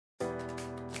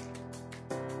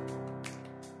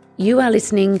You are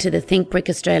listening to the Think Brick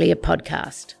Australia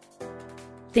podcast.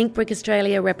 Think Brick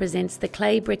Australia represents the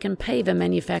clay, brick and paver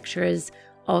manufacturers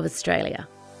of Australia.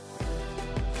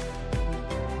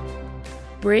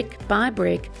 Brick by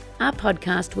brick, our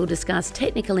podcast will discuss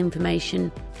technical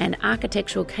information and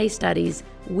architectural case studies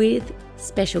with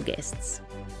special guests.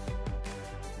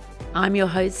 I'm your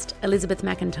host, Elizabeth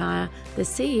McIntyre, the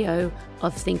CEO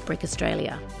of Think Brick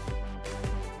Australia.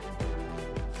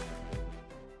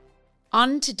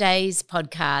 On today's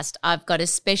podcast, I've got a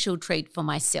special treat for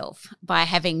myself by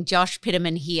having Josh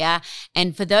Pitterman here.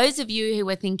 And for those of you who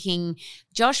are thinking,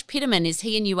 Josh Pitterman, is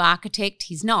he a new architect?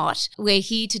 He's not. We're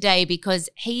here today because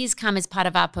he has come as part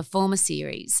of our Performer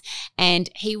series, and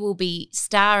he will be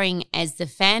starring as the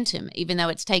Phantom, even though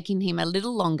it's taken him a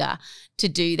little longer to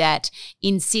do that,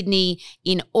 in Sydney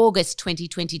in August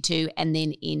 2022 and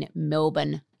then in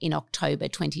Melbourne in October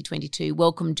 2022.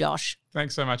 Welcome, Josh.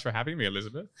 Thanks so much for having me,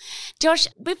 Elizabeth. Josh,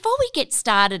 before we get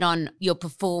started on your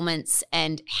performance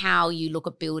and how you look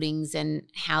at buildings and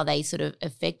how they sort of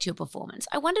affect your performance,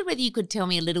 I wondered whether you could tell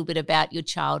me a little bit about your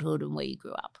childhood and where you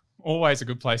grew up. Always a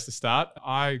good place to start.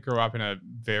 I grew up in a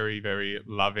very, very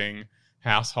loving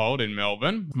household in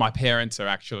Melbourne. My parents are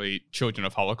actually children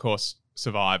of Holocaust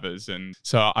survivors, and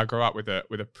so I grew up with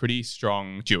a pretty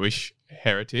strong Jewish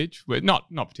heritage. We're not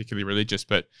particularly religious,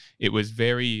 but it was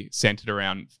very centered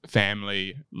around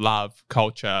family, love,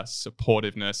 culture,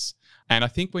 supportiveness. And I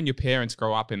think when your parents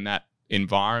grow up in that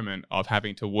environment of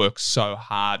having to work so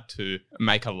hard to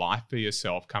make a life for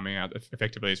yourself coming out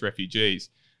effectively as refugees,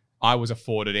 I was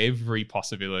afforded every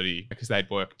possibility because they'd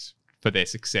worked for their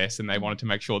success and they wanted to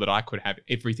make sure that I could have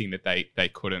everything that they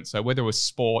couldn't. So whether it was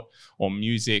sport or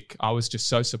music, I was just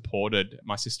so supported,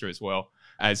 my sister as well,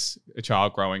 as a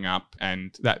child growing up,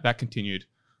 and that continued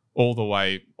all the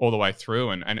way through.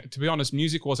 And to be honest,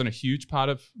 music wasn't a huge part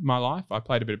of my life. I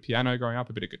played a bit of piano growing up,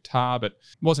 a bit of guitar, but it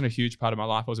wasn't a huge part of my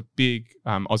life. I was a big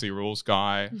Aussie rules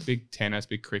guy, big tennis,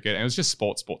 big cricket, and it was just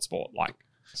sport, like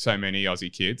so many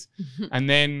Aussie kids. And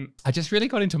then I just really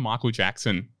got into Michael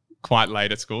Jackson quite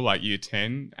late at school, like year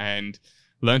 10, and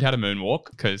learned how to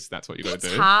moonwalk because that's what you got to do.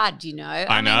 It's hard, you know.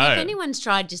 I know. mean, if anyone's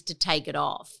tried just to take it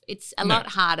off, it's a lot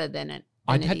harder than it.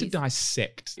 I'd had to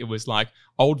dissect. It was like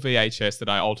old VHS that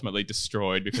I ultimately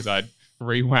destroyed because I'd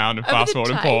rewound and fast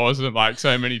forward and pause and like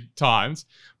so many times.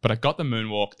 But I got the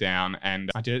moonwalk down,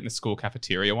 and I did it in the school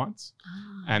cafeteria once.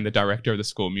 Oh. And the director of the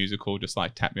school musical just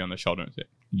like tapped me on the shoulder and said,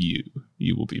 you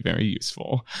will be very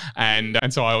useful. And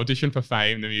so I auditioned for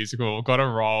Fame, the musical, got a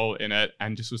role in it,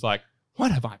 and just was like,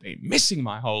 what have I been missing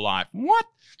my whole life? What?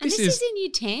 And this is in year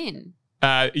 10.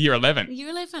 Year 11. Year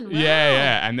 11, wow.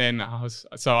 Yeah. And then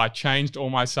I changed all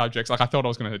my subjects. Like I thought I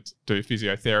was going to do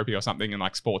physiotherapy or something in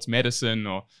like sports medicine,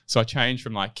 so I changed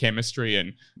from like chemistry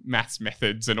and maths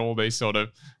methods and all these sort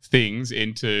of things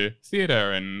into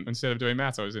theatre. And instead of doing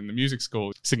maths, I was in the music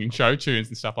school singing show tunes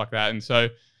and stuff like that. And so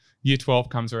year 12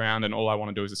 comes around and all I want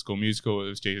to do is a school musical. It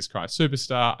was Jesus Christ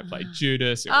Superstar. I played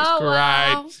Judas. It was great.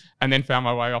 Wow. And then found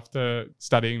my way off to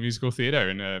studying musical theatre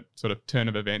in a sort of turn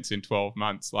of events in 12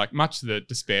 months. Like much to the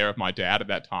despair of my dad at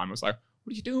that time was like,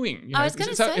 what are you doing? I was going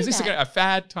to say, is this a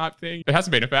fad type thing? It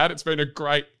hasn't been a fad. It's been a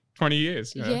great 20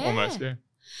 years, almost, yeah.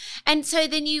 And so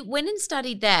then you went and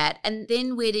studied that, and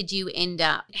then where did you end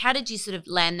up? How did you sort of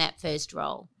land that first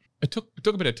role? It took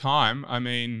a bit of time. I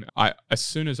mean, as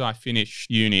soon as I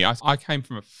finished uni, I came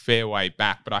from a fair way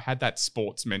back, but I had that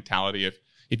sports mentality of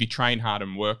if you train hard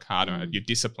and work hard at your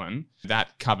discipline,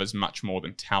 that covers much more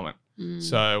than talent.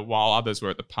 So while others were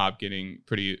at the pub getting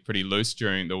pretty loose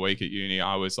during the week at uni,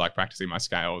 I was like practicing my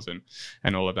scales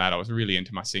and all of that. I was really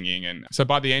into my singing. And so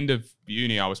by the end of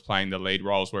uni, I was playing the lead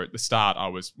roles, where at the start I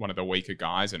was one of the weaker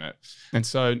guys in it. And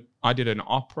so I did an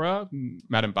opera.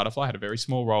 Madame Butterfly had a very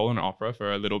small role in an opera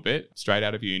for a little bit straight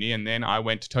out of uni. And then I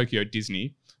went to Tokyo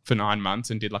Disney for 9 months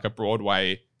and did like a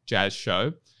Broadway jazz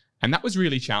show. And that was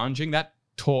really challenging. That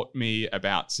taught me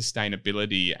about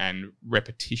sustainability and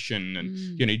repetition, and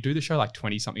you do the show like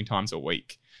 20 something times a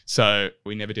week. So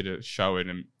we never did a show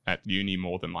at uni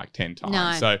more than like 10 times.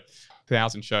 No. So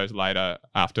 1,000 shows later,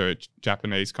 after a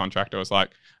Japanese contract, I was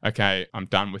like, okay, I'm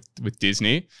done with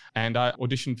Disney. And I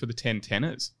auditioned for the 10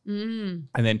 Tenors and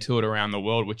then toured around the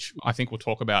world, which I think we'll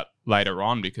talk about later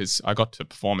on, because I got to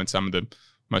perform in some of the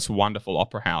most wonderful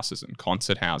opera houses and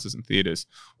concert houses and theatres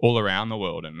all around the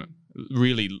world, and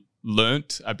really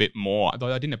learnt a bit more,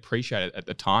 though I didn't appreciate it at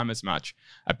the time as much,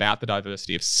 about the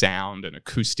diversity of sound and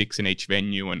acoustics in each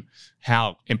venue and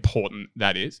how important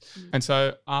that is. And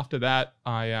so after that,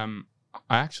 I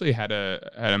actually had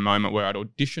a moment where I'd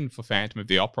auditioned for Phantom of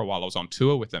the Opera while I was on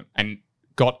tour with them, and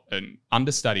got an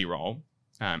understudy role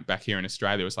back here in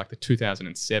Australia. It was like the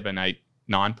 2007-8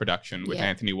 9 production with Yeah.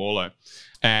 Anthony Warlow,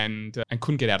 and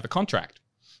couldn't get out of the contract.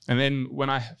 And then when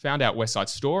I found out West Side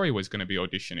Story was going to be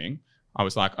auditioning, I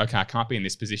was like, okay, I can't be in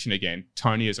this position again.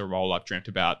 Tony is a role I've dreamt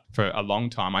about for a long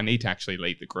time. I need to actually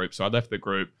leave the group. So I left the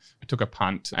group, I took a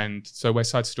punt. And so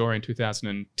West Side Story in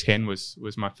 2010 was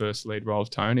my first lead role of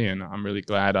Tony. And I'm really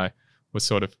glad I was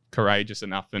sort of courageous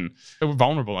enough and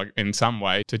vulnerable in some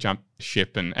way to jump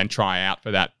ship and try out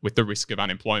for that with the risk of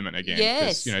unemployment again.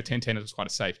 Yes. Because, 1010 was quite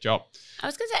a safe job. I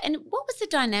was going to say, and what was the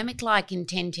dynamic like in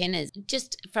 1010ers?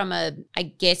 Just from I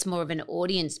guess, more of an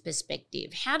audience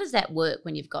perspective, how does that work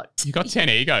when you've got... You got 10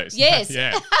 egos. Yes.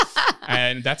 Yeah.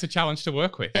 And that's a challenge to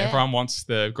work with. Yeah. Everyone wants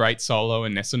the great solo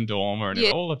and Nessun Dorma and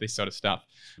Yeah. all of this sort of stuff.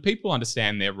 People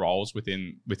understand their roles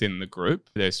within the group.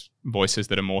 There's voices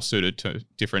that are more suited to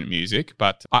different music,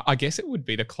 but I guess it would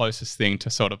be the closest thing to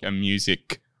sort of a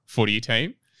music footy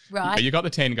team. Right. You got the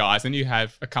 10 guys, then you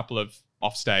have a couple of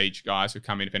offstage guys who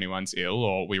come in if anyone's ill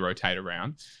or we rotate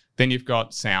around. Then you've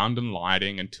got sound and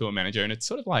lighting and tour manager, and it's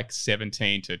sort of like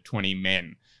 17 to 20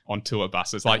 men on tour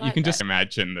buses. Like you can just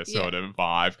imagine the sort of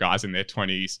vibe, guys in their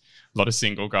 20s, a lot of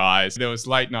single guys. There was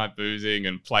late night boozing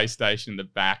and PlayStation in the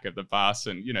back of the bus,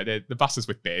 and the buses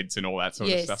with beds and all that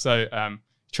sort of stuff. So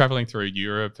traveling through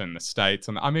Europe and the States,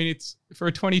 and it's for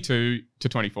a 22 to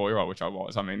 24-year-old, which I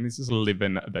was. This is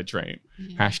living the dream.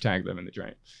 Yeah. # living the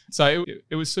dream. So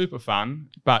it was super fun,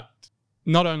 but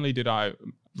not only did I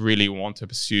really want to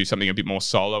pursue something a bit more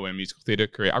solo in a musical theatre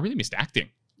career, I really missed acting.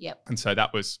 Yep. And so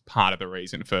that was part of the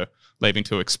reason for leaving,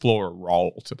 to explore a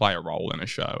role, to play a role in a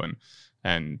show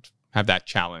and have that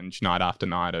challenge night after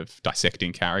night of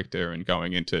dissecting character and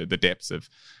going into the depths of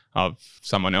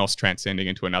someone else transcending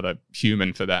into another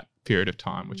human for that period of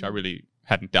time, which I really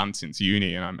hadn't done since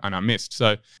uni and I missed.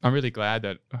 So I'm really glad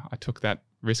that I took that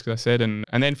risk, as I said. And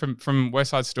then from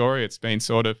West Side Story, it's been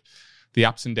sort of the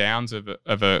ups and downs of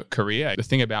a career. The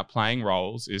thing about playing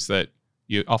roles is that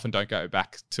you often don't go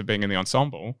back to being in the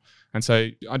ensemble. And so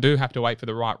I do have to wait for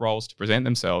the right roles to present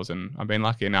themselves. And I've been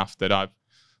lucky enough that I've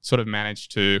sort of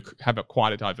managed to have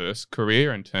quite a diverse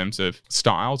career in terms of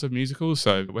styles of musicals.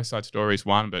 So West Side Story is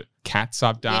one, but Cats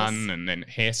I've done, and then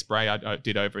Hairspray I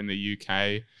did over in the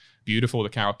UK. Beautiful, the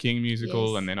Carole King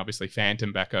musical, and then obviously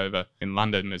Phantom back over in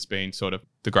London has been sort of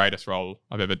the greatest role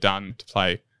I've ever done, to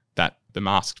play the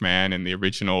Masked Man in the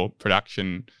original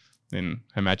production in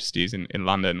Her Majesty's in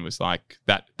London. Was like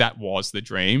that was the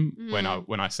dream when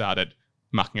I started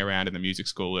mucking around in the music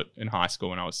school in high school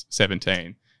when I was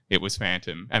 17. It was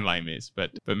Phantom and Les Mis,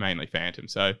 but mainly Phantom.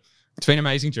 So it's been an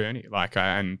amazing journey.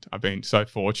 And I've been so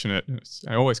fortunate.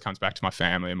 It always comes back to my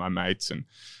family and my mates and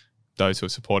those who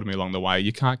have supported me along the way.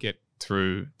 You can't get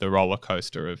through the roller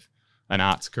coaster of an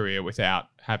arts career without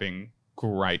having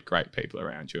great people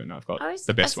around you. And I've got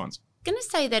the best ones. Going to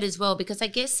say that as well, because I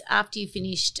guess after you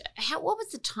finished, what was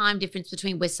the time difference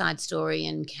between West Side Story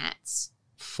and Cats?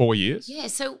 4 years. Yeah.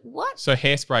 So what? So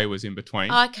Hairspray was in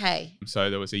between. Okay.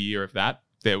 So there was a year of that.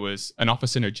 There was An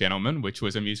Officer and a Gentleman, which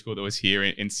was a musical that was here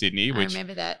in Sydney, which I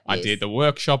remember that. I did the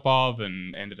workshop of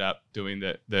and ended up doing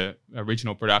the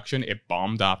original production. It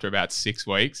bombed after about 6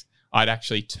 weeks. I'd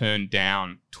actually turned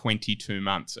down 22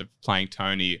 months of playing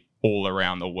Tony all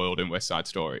around the world in West Side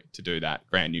Story to do that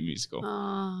brand new musical.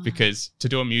 Oh. Because to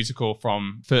do a musical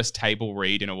from first table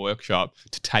read in a workshop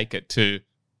to take it to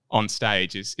on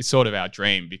stage is sort of our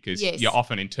dream, because you're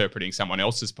often interpreting someone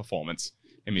else's performance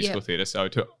in musical theatre. So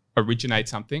to originate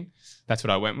something, that's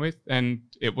what I went with. And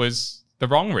it was the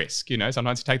wrong risk,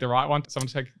 sometimes you take the right one,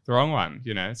 sometimes you take the wrong one,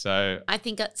 so. I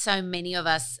think so many of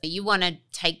us, you want to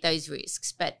take those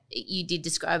risks, but you did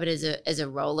describe it as a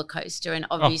roller coaster. And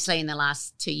obviously in the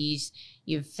last 2 years,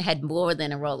 you've had more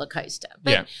than a roller coaster.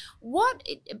 But what,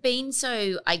 being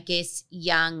so, I guess,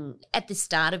 young at the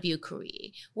start of your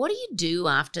career, what do you do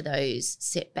after those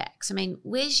setbacks?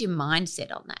 Where's your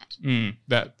mindset on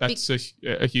that? That's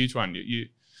a huge one.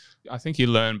 I think you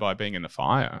learn by being in the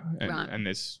fire, and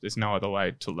there's no other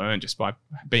way to learn, just by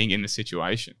being in the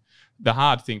situation. The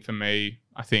hard thing for me,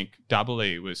 I think,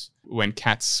 doubly, was when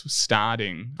Cats was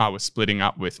starting, I was splitting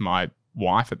up with my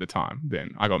wife at the time.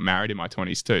 Then I got married in my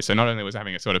 20s too. So not only was I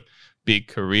having a sort of big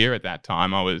career at that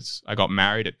time, I got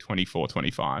married at 24,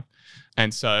 25.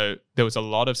 And so there was a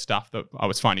lot of stuff that I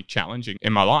was finding challenging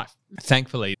in my life.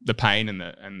 Thankfully, the pain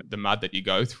and the mud that you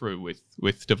go through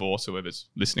with divorce, whoever's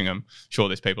listening, I'm sure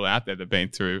there's people out there that have been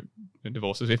through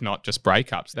divorces, if not just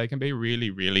breakups. They can be really,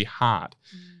 really hard.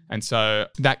 And so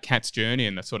that Cats journey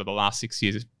and the sort of the last 6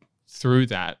 years through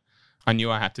that, I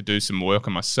knew I had to do some work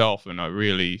on myself, and I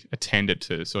really attended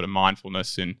to sort of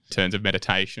mindfulness in terms of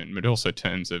meditation, but also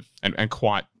terms of, and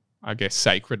quite, I guess,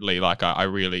 sacredly, I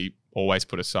really always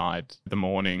put aside the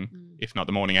morning if not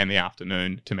the morning and the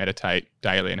afternoon, to meditate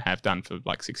daily, and have done for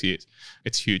like 6 years.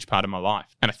 It's a huge part of my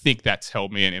life. And I think that's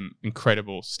held me in an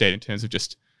incredible stead in terms of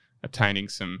just obtaining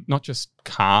some, not just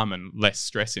calm and less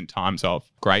stress in times of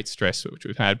great stress, which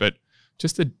we've had, but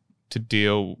just to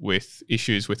deal with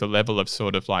issues with a level of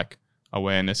sort of like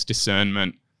awareness,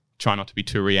 discernment, try not to be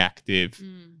too reactive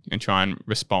and try and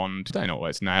respond. Don't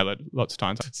always nail it lots of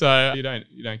times. So you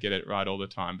don't get it right all the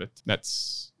time, but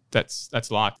that's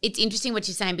life. It's interesting what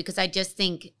you're saying, because I just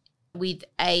think with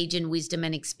age and wisdom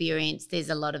and experience, there's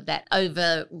a lot of that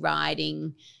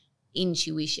overriding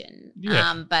intuition.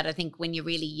 Yeah. But I think when you're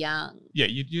really young. Yeah,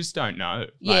 you just don't know.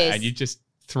 Yes. And you're just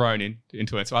thrown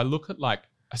into it. So I look at like,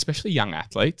 especially young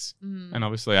athletes, and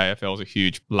obviously AFL is a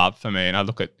huge love for me. And I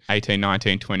look at 18,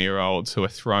 19, 20-year-olds who are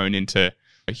thrown into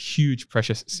huge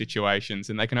pressure situations,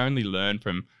 and they can only learn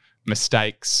from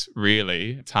mistakes,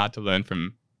 really. It's hard to learn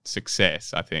from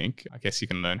success, I think. I guess you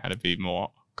can learn how to be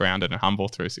more grounded and humble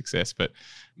through success. But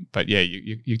yeah,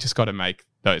 you just got to make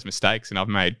those mistakes, and I've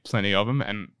made plenty of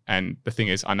them. And the thing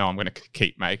is, I know I'm going to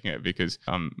keep making it because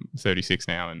I'm 36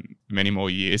 now and many more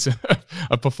years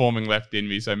of performing left in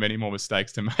me, so many more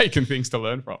mistakes to make and things to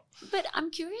learn from. But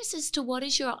I'm curious as to what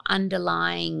is your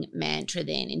underlying mantra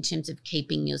then in terms of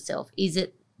keeping yourself? Is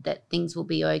it that things will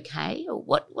be okay, or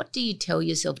what do you tell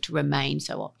yourself to remain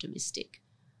so optimistic?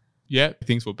 Yeah,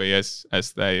 things will be as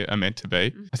they are meant to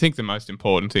be. I think the most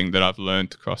important thing that I've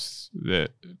learned across the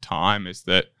time is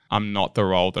that I'm not the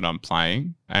role that I'm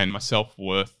playing, and my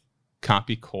self-worth can't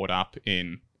be caught up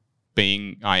in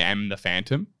being I am the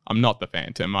Phantom. I'm not the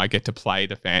Phantom. I get to play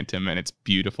the Phantom, and it's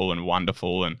beautiful and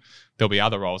wonderful, and there'll be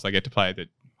other roles I get to play that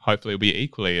hopefully will be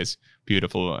equally as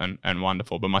beautiful and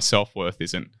wonderful, but my self-worth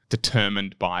isn't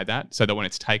determined by that, so that when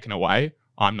it's taken away,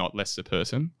 I'm not less a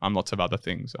person. I'm lots of other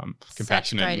things. I'm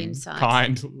compassionate, and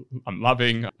kind. I'm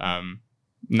loving.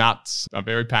 Nuts. I'm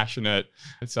very passionate.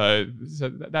 So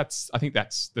I think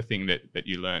that's the thing that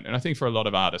you learn. And I think for a lot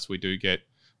of artists, we do get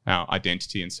our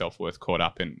identity and self-worth caught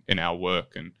up in our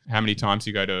work. And how many times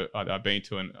you go to, I've been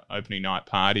to an opening night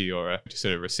party or just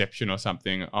a reception or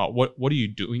something. Oh, what are you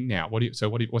doing now?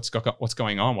 What's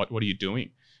going on? What are you doing?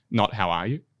 Not how are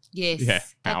you? Yes. Yeah.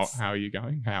 How are you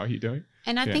going? How are you doing?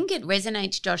 And I think it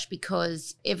resonates, Josh,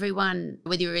 because everyone,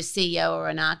 whether you're a CEO or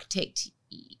an architect,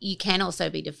 you can also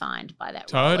be by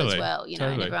that role as well, and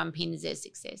everyone pins their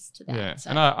success to that. Yeah, so.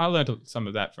 and I learned some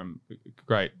of that from a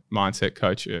great mindset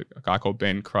coach, a guy called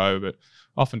Ben Crow, but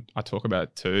often I talk about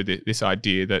it too, this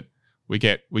idea that we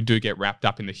do get wrapped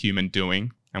up in the human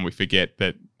doing, and we forget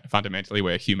that fundamentally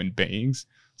we're human beings.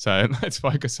 So let's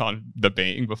focus on the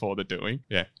being before the doing.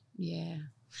 Yeah. Yeah.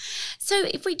 So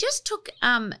if we just took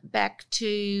back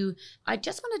to, I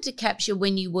just wanted to capture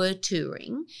when you were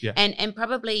touring, and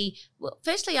probably, well,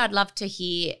 firstly, I'd love to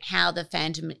hear how the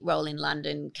Phantom role in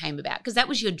London came about, because that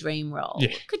was your dream role.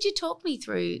 Yeah. Could you talk me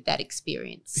through that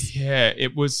experience? Yeah,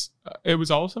 it was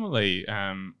ultimately,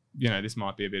 this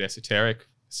might be a bit esoteric for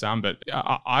some, but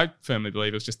I firmly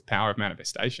believe it was just the power of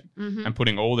manifestation and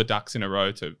putting all the ducks in a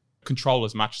row to control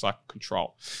as much as I could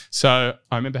control. So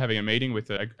I remember having a meeting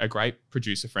with a great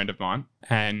producer friend of mine,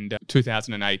 and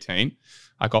 2018,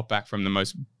 I got back from the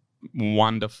most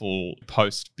wonderful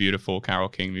post-beautiful Carole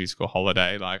King musical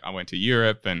holiday. Like, I went to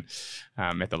Europe and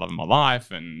met the love of my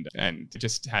life and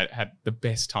just had the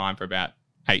best time for about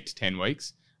 8 to 10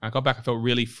 weeks. And I got back, I felt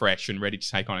really fresh and ready to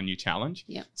take on a new challenge.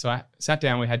 Yep. So I sat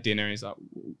down, we had dinner, and he's like,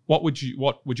 what would you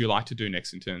like to do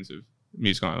next in terms of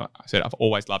musical? I said, I've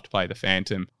always loved to play the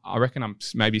Phantom. I reckon I'm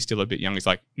maybe still a bit young. He's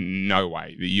like, no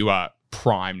way, you are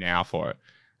prime now for it.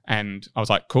 And I was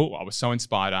like, cool. I was so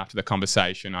inspired after the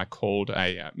conversation. I called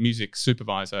a music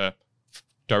supervisor,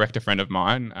 director friend of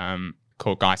mine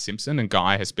called Guy Simpson, and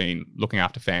Guy has been looking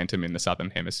after Phantom in the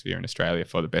Southern Hemisphere in Australia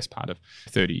for the best part of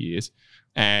 30 years.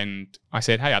 And I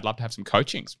said, hey, I'd love to have some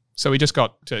coachings. So we just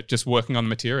got to just working on the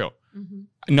material.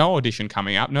 No audition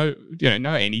coming up, no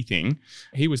anything.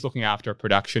 He was looking after a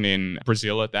production in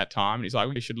Brazil at that time, and he's like,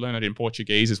 we should learn it in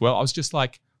Portuguese as well. I was just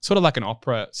like, sort of like an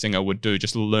opera singer would do,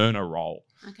 just learn a role.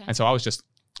 Okay. And so I was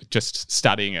just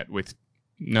studying it with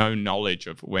no knowledge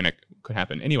of when it could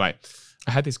happen. Anyway,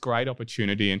 I had this great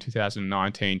opportunity in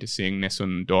 2019 to sing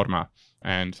Nessun Dorma.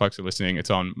 And folks are listening,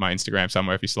 it's on my Instagram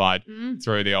somewhere if you slide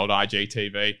through the old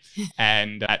IGTV.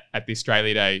 And at the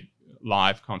Australia Day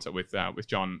live concert with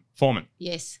John Foreman.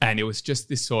 Yes. And it was just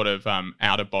this sort of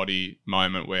out-of-body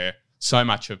moment where so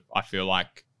much of, I feel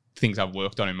like, things I've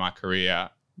worked on in my career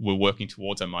were working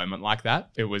towards a moment like that.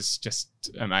 It was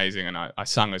just amazing. And I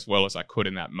sung as well as I could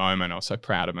in that moment. I was so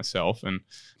proud of myself. And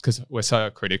because we're so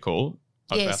critical,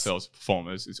 of Yes. ourselves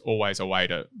performers. It's always a way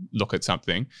to look at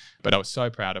something. But I was so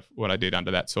proud of what I did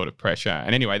under that sort of pressure.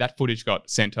 And anyway, that footage got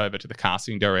sent over to the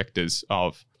casting directors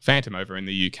of Phantom over in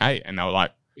the UK. And they were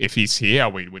like, if he's here,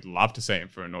 we would love to see him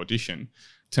for an audition.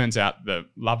 Turns out the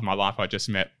love of my life I just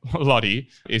met, Lottie,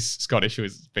 is Scottish, who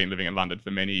has been living in London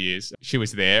for many years. She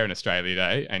was there in Australia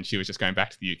Day and she was just going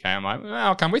back to the UK. I'm like, well,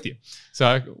 I'll come with you. So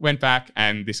I went back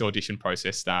and this audition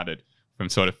process started from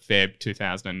sort of Feb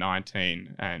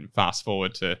 2019 and fast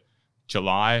forward to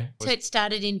July. So it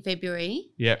started in February.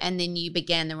 Yeah. And then you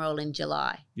began the role in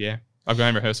July. Yeah. I've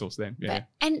gone rehearsals then. Yeah.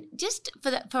 And just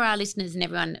for our listeners and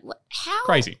everyone, how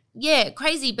Crazy. Yeah,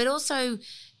 crazy. But also,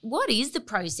 what is the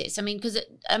process? I mean, because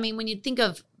when you think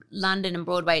of London and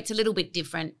Broadway, it's a little bit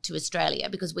different to Australia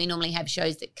because we normally have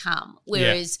shows that come,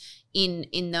 whereas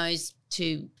in those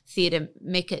two theatre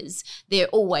meccas, they're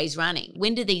always running.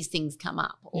 When do these things come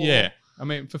up? Yeah. I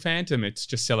mean, for Phantom, it's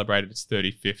just celebrated its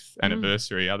 35th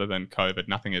anniversary. Other than COVID,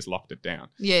 nothing has locked it down.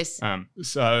 Yes.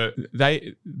 So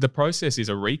the process is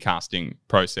a recasting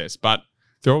process, but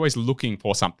they're always looking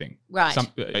for something. Right.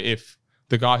 If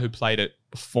the guy who played it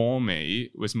before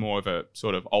me was more of a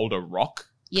sort of older rock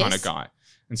kind of guy.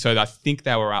 And so I think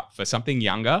they were up for something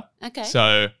younger. Okay.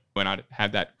 So when I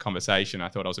had that conversation, I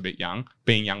thought I was a bit young.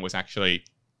 Being young was actually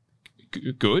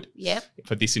good. Yep.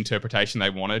 For this interpretation they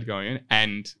wanted going in.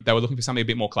 And they were looking for something a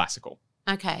bit more classical.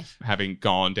 Okay. Having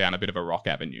gone down a bit of a rock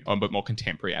avenue, or a bit more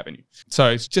contemporary avenue. So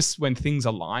it's just when things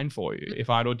align for you. If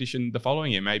I'd auditioned the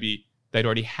following year, maybe they'd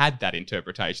already had that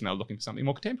interpretation. They were looking for something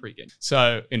more contemporary again.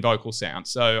 So in vocal sound.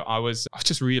 So I was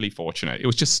just really fortunate. It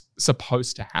was just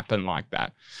supposed to happen like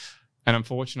that. And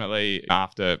unfortunately,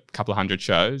 after a couple of hundred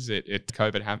shows,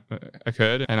 COVID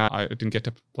occurred and I didn't get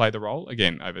to play the role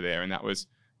again over there. And that was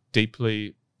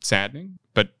deeply saddening.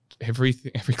 But every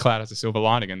cloud has a silver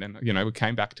lining. And then, we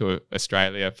came back to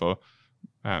Australia for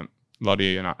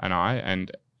Lottie and I,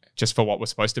 and just for what was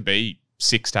supposed to be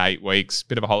 6 to 8 weeks,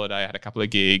 bit of a holiday. I had a couple of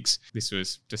gigs. This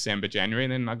was December, January.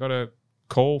 And then I got a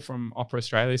call from Opera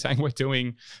Australia saying, we're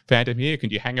doing Phantom here.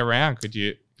 Could you hang around? Could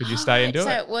you stay and do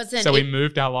it? So we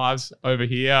moved our lives over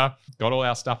here, got all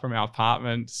our stuff from our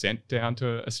apartment, sent down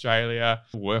to Australia,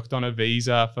 worked on a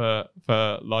visa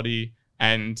for Lottie,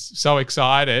 and so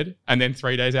excited. And then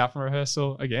 3 days out from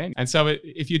rehearsal again. And so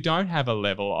if you don't have a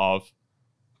level of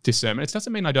discernment, it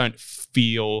doesn't mean I don't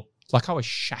feel like I was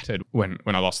shattered when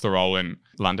I lost the role in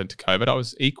London to COVID. I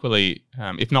was equally,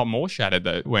 if not more shattered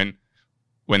though, when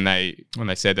they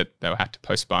said that they would have to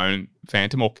postpone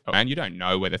Phantom, and you don't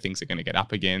know whether things are going to get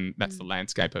up again. That's the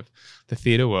landscape of the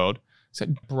theatre world. So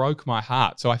it broke my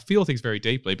heart. So I feel things very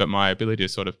deeply, but my ability to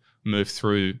sort of move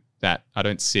through that, I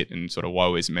don't sit and sort of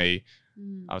woe is me.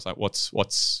 I was like,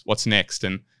 what's next?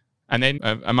 And then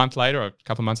a month later, or a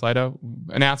couple of months later,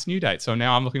 announced new date. So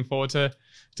now I'm looking forward to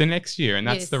next year, and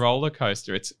that's the roller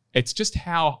coaster. It's just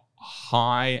how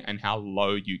high and how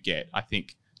low you get, I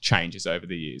think, changes over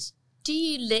the years. Do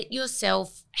you let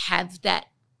yourself have that,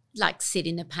 like, sit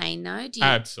in the pain though?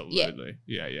 Absolutely.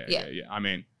 Yeah. I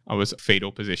mean, I was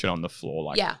fetal position on the floor,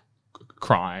 like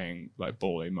crying, like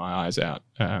bawling my eyes out.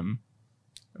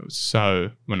 It was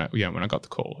so when I got the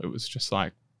call, it was just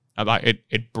like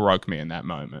it broke me in that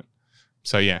moment.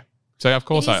 So yeah. So of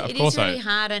course it is really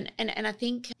hard, and I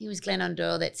think it was Glennon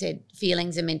Doyle that said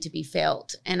feelings are meant to be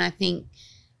felt, and I think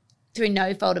through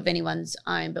no fault of anyone's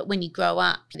own, but when you grow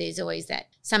up, there's always that.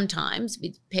 Sometimes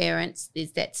with parents,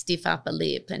 there's that stiff upper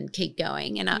lip and keep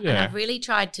going. And I've really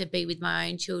tried to be with my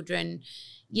own children.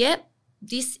 Yep,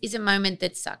 this is a moment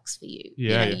that sucks for you.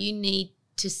 Yeah, you need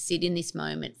to sit in this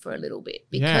moment for a little bit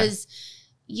because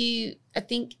I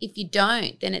think if you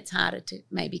don't, then it's harder to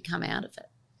maybe come out of it.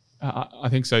 I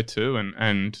think so too.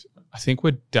 And I think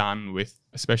we're done with,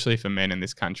 especially for men in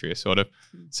this country, a sort of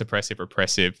suppressive,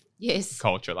 repressive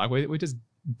culture. Like we're just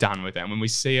done with that. When we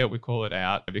see it, we call it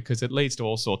out because it leads to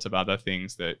all sorts of other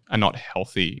things that are not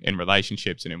healthy in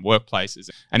relationships and in workplaces.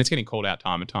 And it's getting called out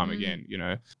time and time again.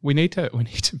 We need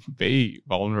to be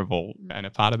vulnerable, and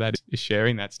a part of that is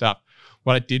sharing that stuff.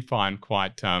 What I did find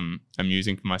quite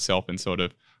amusing for myself and sort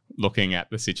of looking at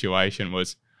the situation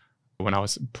was when I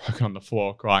was broken on the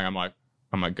floor crying, I'm like,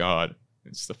 oh my God,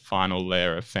 it's the final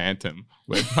layer of Phantom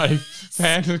where my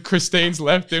Phantom Christine's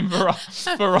left him for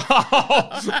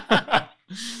my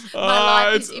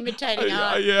life is imitating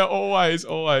art. Yeah, always.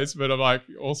 But I'm like,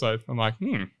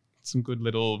 some good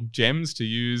little gems to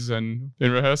use and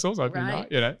in rehearsals. I'd be nice,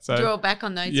 so draw back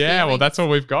on those. Yeah, feelings. Well, that's all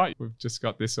we've got. We've just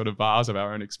got this sort of vase of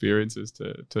our own experiences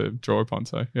to draw upon.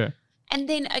 So yeah. And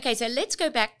then, okay, so let's go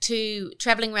back to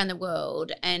traveling around the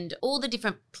world and all the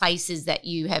different places that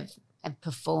you have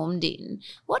performed in.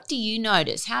 What do you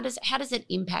notice? How does it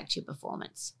impact your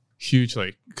performance?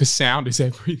 hugely, because sound is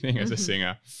everything as a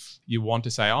singer. You want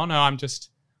to say, oh no,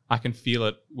 I can feel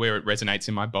it where it resonates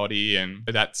in my body. And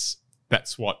that's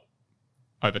what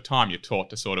over time you're taught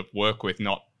to sort of work with,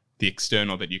 not the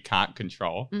external that you can't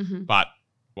control, but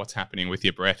what's happening with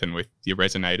your breath and with your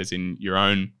resonators in your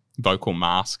own vocal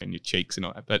mask and your cheeks and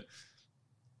all that. But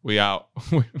we are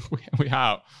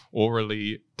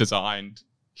orally designed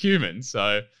humans,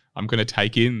 so I'm going to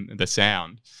take in the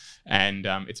sound, and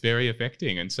it's very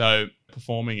affecting. And so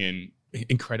performing in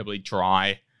incredibly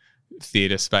dry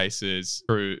theatre spaces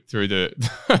through the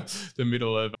the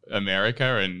middle of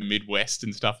America and Midwest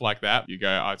and stuff like that, you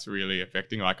go, oh, it's really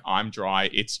affecting. Like, I'm dry,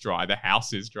 it's dry, the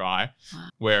house is dry. Wow.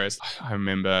 Whereas I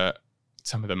remember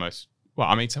some of the most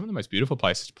beautiful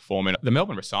places to perform in. The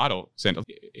Melbourne Recital Centre,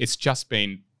 it's just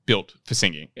been built for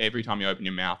singing. Every time you open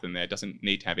your mouth in there, it doesn't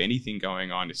need to have anything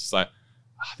going on. It's just like,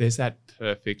 there's that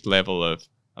perfect level of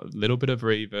a little bit of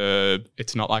reverb.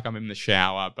 It's not like I'm in the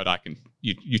shower, but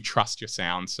you trust your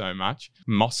sound so much.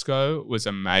 Moscow was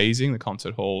amazing. The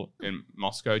concert hall in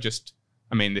Moscow,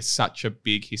 there's such a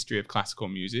big history of classical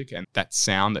music, and that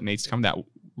sound that needs to come, that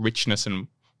richness and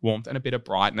warmth and a bit of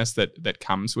brightness that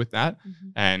comes with that.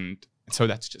 And so it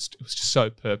was just so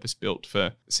purpose built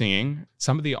for singing.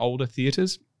 Some of the older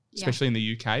theatres, especially in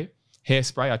the UK,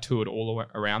 Hairspray, I toured all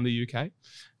around the UK,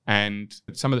 and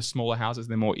some of the smaller houses,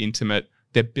 they're more intimate.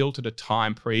 They're built at a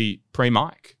time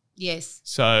pre-mic. Yes.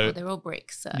 So they're all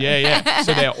bricks. So. Yeah.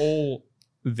 So they're all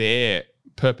there,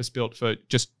 purpose built for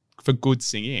good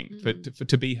singing, for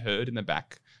to be heard in the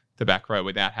back row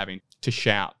without having to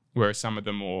shout. Whereas some of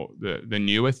the more the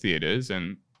newer theatres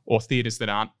or theatres that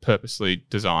aren't purposely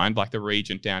designed, like the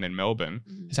Regent down in Melbourne,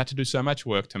 has had to do so much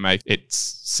work to make it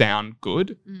sound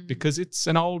good because it's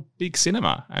an old big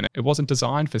cinema and it wasn't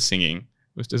designed for singing.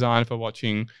 It was designed for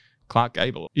watching Clark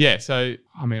Gable. Yeah, so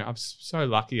I'm so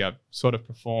lucky. I've sort of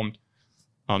performed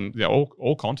on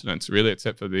all continents really,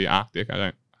 except for the Arctic.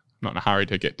 I'm not in a hurry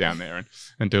to get down there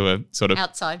and do a sort of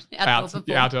outdoor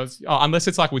performance. Unless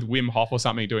it's like with Wim Hof or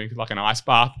something, doing like an ice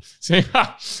bath.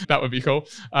 That would be cool.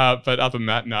 But other than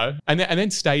that, no. And then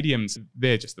stadiums,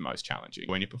 they're just the most challenging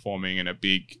when you're performing in a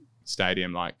big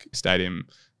stadium like Stadium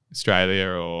Australia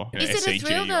or is it SCG a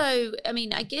thrill though?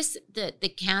 I guess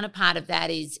the counterpart of that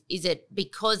is it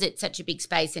because it's such a big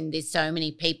space and there's so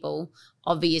many people,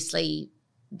 obviously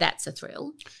that's a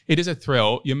thrill. It is a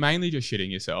thrill. You're mainly just shitting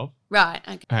yourself. Right.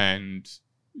 Okay. And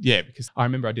yeah, because I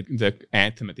remember I did the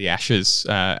anthem at the Ashes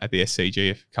at the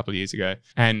SCG a couple of years ago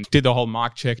and did the whole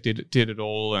mic check, did it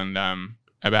all, and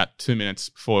about 2 minutes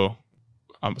before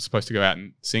I was supposed to go out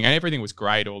and sing, and everything was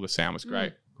great, all the sound was great.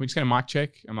 Can we just get a mic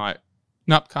check? I'm like,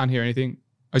 nope, can't hear anything.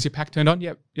 Oh, is your pack turned on?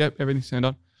 Yep, everything's turned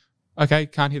on. Okay,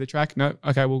 can't hear the track? No.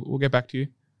 Okay, we'll get back to you.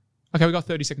 Okay, we got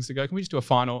 30 seconds to go. Can we just do a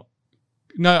final?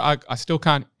 No, I still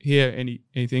can't hear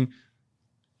anything.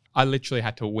 I literally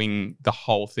had to wing the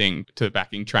whole thing to the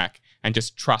backing track and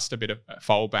just trust a bit of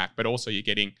fallback, but also you're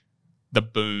getting the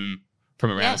boom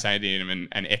from around the stadium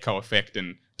and echo effect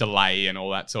and delay and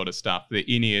all that sort of stuff. The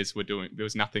in-ears there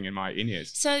was nothing in my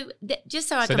in-ears. So just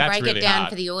so I can break it down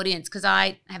for the audience, because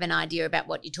I have an idea about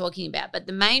what you're talking about, but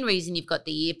the main reason you've got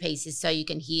the earpiece is so you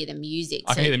can hear the music.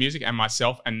 I can hear the music and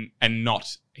myself and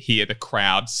not hear the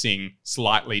crowd sing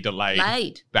slightly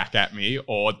delayed back at me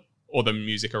or the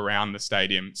music around the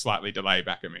stadium slightly delayed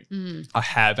back at me. I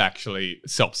have actually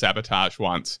self-sabotaged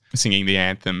once singing the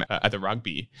anthem at the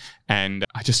rugby, and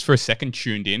I just for a second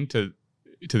tuned in to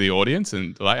the audience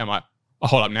and I'm like, oh,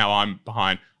 hold up, now I'm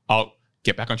behind. I'll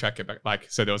get back on track,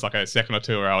 so there was like a second or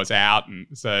two where I was out, and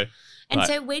so... And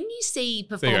so when you see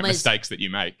performers... mistakes that you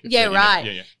make. Yeah, right.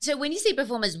 Yeah. So when you see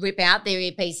performers rip out their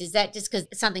earpiece, is that just because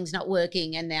something's not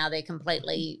working and now they're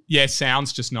completely... Yeah,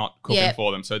 sound's just not cooking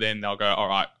for them. So then they'll go, all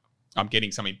right, I'm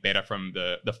getting something better from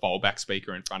the fallback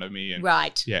speaker in front of me. And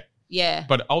right. Yeah. Yeah.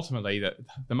 But ultimately,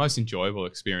 the most enjoyable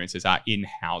experiences are in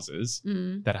houses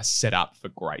that are set up for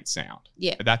great sound.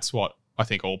 Yeah. That's what I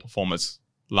think all performers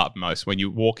love most. When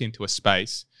you walk into a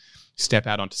space, step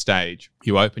out onto stage,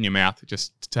 you open your mouth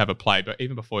just to have a play, but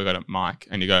even before you got a mic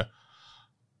and you go,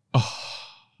 oh,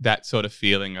 that sort of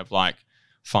feeling of like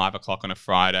 5 o'clock on a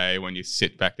Friday when you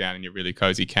sit back down in your really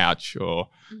cozy couch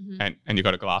and you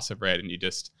got a glass of red and you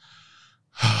just,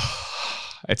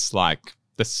 it's like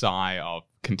the sigh of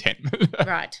contentment.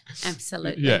 Right.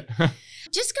 Absolutely. Yeah.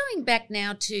 Just going back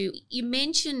now to, you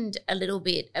mentioned a little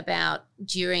bit about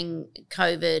during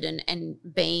COVID and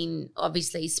being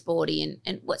obviously sporty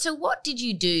and what did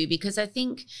you do? Because I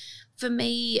think for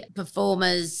me,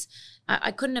 performers,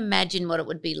 I couldn't imagine what it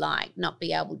would be like not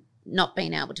being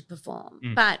able to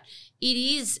perform. But it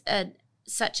is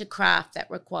such a craft that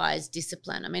requires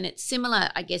discipline. I mean, it's similar,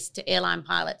 I guess, to airline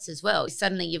pilots as well.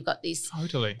 Suddenly you've got this.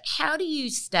 Totally. How do you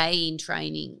stay in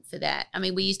training for that? I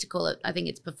mean, we used to call it, I think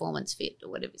it's performance fit or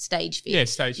whatever, stage fit. Yeah,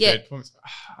 stage fit.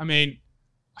 I mean,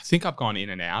 I think I've gone in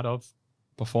and out of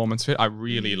performance fit. I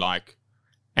really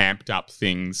amped up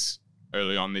things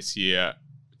early on this year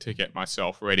to get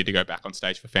myself ready to go back on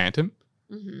stage for Phantom.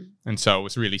 Mm-hmm. And so I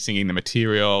was really singing the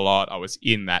material a lot. I was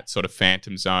in that sort of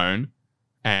Phantom zone.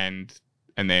 And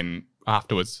then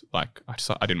afterwards, I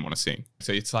didn't want to sing.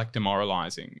 So it's like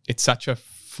demoralizing. It's such a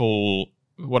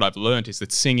what I've learned is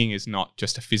that singing is not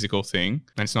just a physical thing,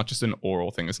 and it's not just an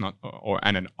oral thing. It's not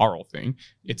an oral thing.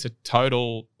 It's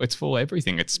it's full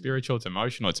everything. It's spiritual, it's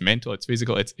emotional, it's mental, it's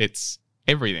physical, it's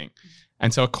everything.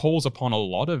 And so it calls upon a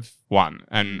lot of one.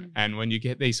 And when you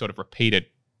get these sort of repeated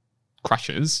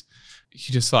crushes,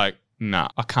 you're just like, nah,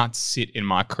 I can't sit in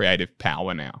my creative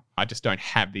power now. I just don't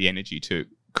have the energy to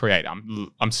create.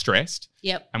 I'm stressed.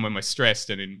 Yep. And when we're stressed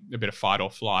and in a bit of fight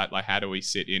or flight, like how do we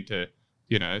sit into,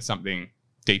 something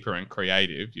deeper and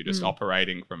creative? You're just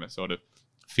operating from a sort of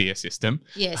fear system.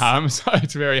 Yes. So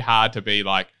it's very hard to be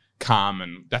like calm,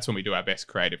 and that's when we do our best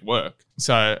creative work.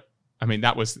 So, I mean,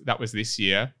 that was this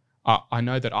year. I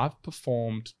know that I've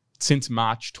performed since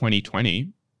March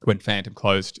 2020, when Phantom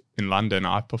closed in London.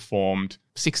 I've performed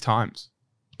 6 times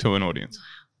to an audience.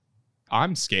 Wow.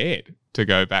 I'm scared to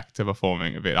go back to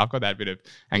performing a bit. I've got that bit of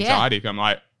anxiety. Yeah. I'm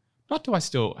like, not do I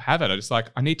still have it?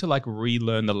 I need to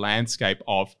relearn the landscape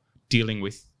of dealing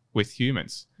with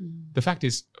humans. The fact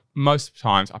is, most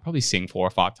times I probably sing 4 or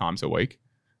 5 times a week,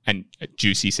 and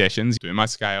juicy sessions, do my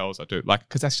scales, I do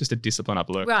because that's just a discipline I've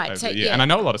learned over the year. Yeah. And I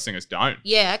know a lot of singers don't.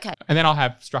 Yeah, okay. And then I'll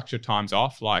have structured times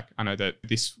off. I know that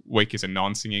this week is a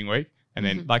non-singing week, and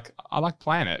then I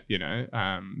plan it,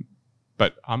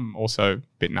 but I'm also a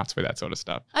bit nuts with that sort of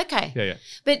stuff. Okay. Yeah.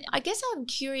 But I guess I'm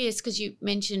curious because you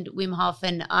mentioned Wim Hof,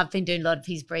 and I've been doing a lot of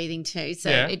his breathing too. So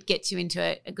it gets you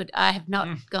into a good. I have not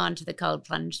gone to the cold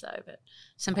plunge though, but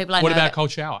some people I know. What about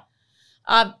cold shower?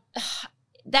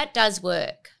 That does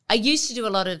work. I used to do a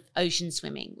lot of ocean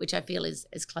swimming, which I feel is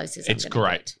as close as it's I'm gonna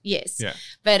great. Get. Yes. Yeah.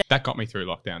 But that got me through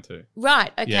lockdown too.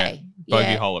 Right. Okay. Yeah.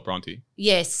 Bogey hole at Bronte.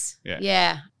 Yes. Yeah.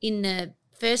 Yeah. In the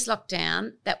first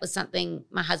lockdown, that was something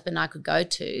my husband and I could go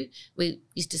to. We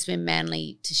used to swim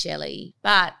Manly to Shelley.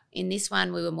 But in this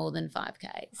one, we were more than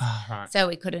 5Ks. Right. So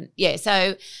we couldn't. Yeah.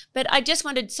 So, but I just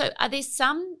wondered, so are there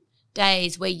some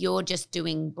days where you're just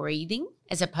doing breathing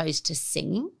as opposed to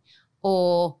singing,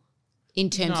 or in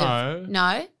terms of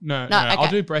no, okay. I'll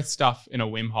do breath stuff in a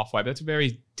Wim Hof way, but that's a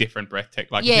very different breath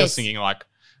technique. If you're singing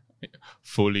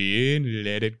fully in,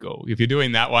 let it go. If you're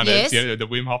doing that one, it's, the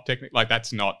Wim Hof technique,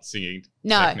 that's not singing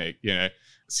technique.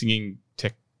 Singing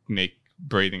technique,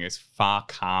 breathing is far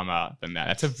calmer than that.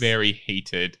 That's a very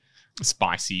heated,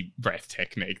 spicy breath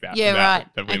technique. The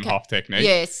Wim Hof technique.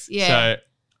 Yes, yeah.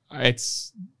 So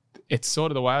it's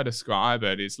sort of the way I describe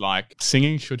it is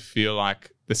singing should feel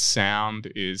like the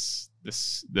sound is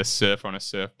the surfer on a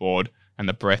surfboard and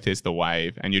the breath is the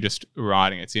wave, and you're just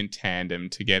riding. It's in tandem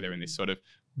together in this sort of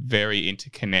very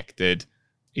interconnected,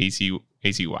 easy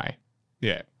way.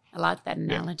 Yeah. I like that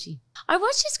analogy. Yeah. I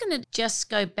was just going to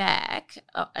go back,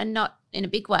 and not in a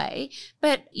big way,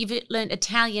 but you've learned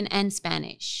Italian and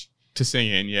Spanish. To sing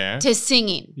in, yeah. To sing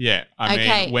in. Yeah. I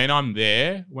mean, when I'm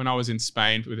there, when I was in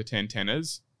Spain with the 10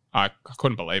 tenors, I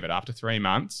couldn't believe it. After 3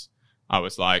 months, I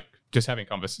was just having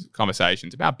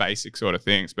conversations about basic sort of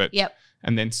things. But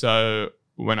and then so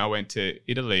when I went to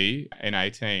Italy in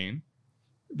 2018,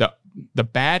 the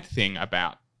bad thing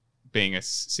about being a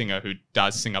singer who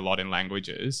does sing a lot in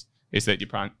languages is that your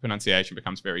pronunciation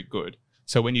becomes very good.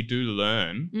 So when you do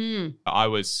learn, I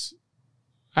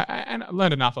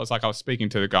learned enough. I was speaking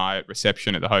to the guy at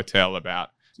reception at the hotel about,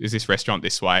 is this restaurant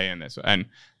this way and this,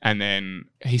 and then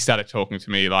he started talking to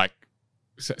me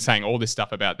saying all this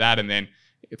stuff about that, and then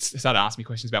it started asking me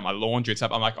questions about my laundry and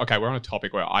stuff. I'm like, okay, we're on a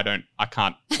topic where I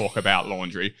can't talk about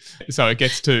laundry. So it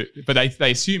gets to, but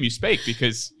they assume you speak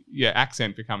because your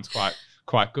accent becomes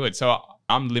quite good. So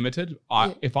I'm limited.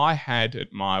 If I had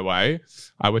it my way,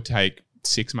 I would take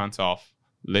 6 months off,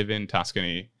 live in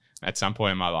Tuscany at some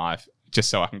point in my life, just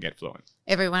so I can get fluent.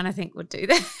 Everyone, I think, would do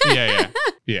that.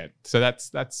 Yeah. So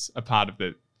that's a part of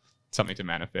something to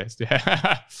manifest.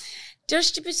 Yeah.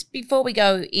 Just before we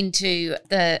go into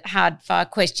the hard fire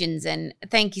questions, and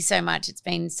thank you so much. It's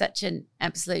been such an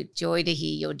absolute joy to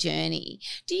hear your journey.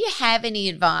 Do you have any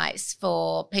advice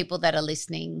for people that are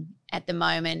listening at the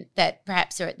moment that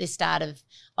perhaps are at the start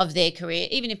of their career,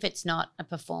 even if it's not a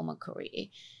performer career?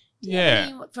 Do you have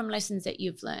any from lessons that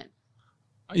you've learned?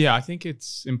 Yeah, I think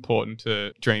it's important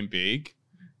to dream big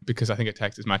because I think it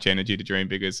takes as much energy to dream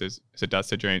big as it does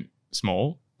to dream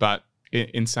small. But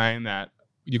in saying that,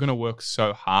 you're going to work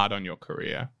so hard on your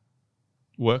career.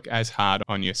 Work as hard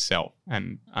on yourself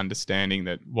and understanding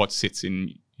that what sits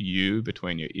in you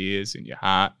between your ears and your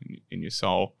heart and in your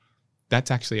soul,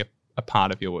 that's actually a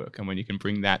part of your work. And when you can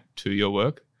bring that to your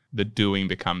work, the doing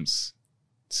becomes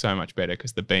so much better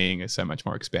because the being is so much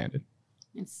more expanded.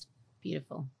 It's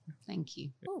beautiful. Thank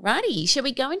you. Alrighty, shall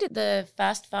we go into the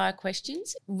fast fire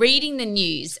questions? Reading the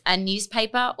news, a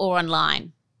newspaper or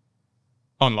online?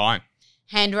 Online.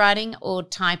 Handwriting or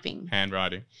typing?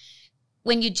 Handwriting.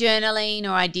 When you're journaling or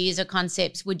ideas or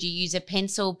concepts, would you use a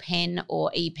pencil, pen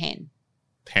or e-pen?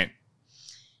 Pen.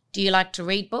 Do you like to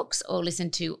read books or listen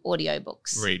to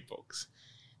audiobooks? Read books.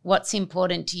 What's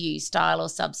important to you, style or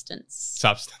substance?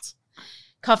 Substance.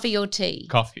 Coffee or tea?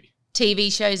 Coffee.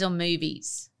 TV shows or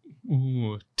movies?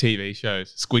 Ooh, TV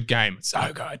shows. Squid Game.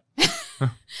 So good.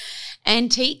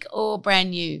 Antique or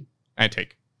brand new?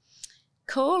 Antique.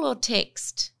 Call or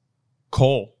text?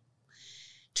 Call.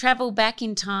 Travel back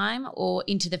in time or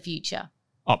into the future?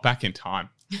 Oh, back in time.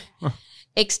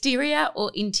 Exterior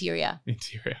or interior?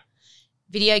 Interior.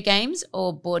 Video games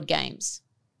or board games?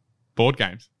 Board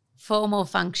games. Form or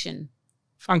function?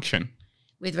 Function.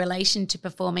 With relation to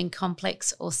performing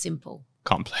complex or simple?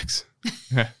 Complex.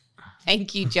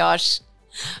 Thank you, Josh.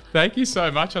 Thank you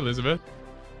so much, Elizabeth.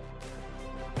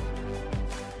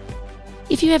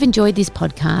 If you have enjoyed this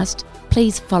podcast,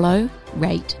 please follow,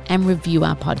 rate and review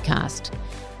our podcast.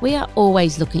 We are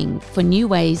always looking for new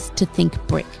ways to think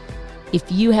brick.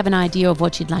 If you have an idea of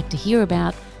what you'd like to hear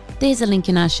about, there's a link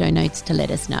in our show notes to let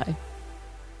us know.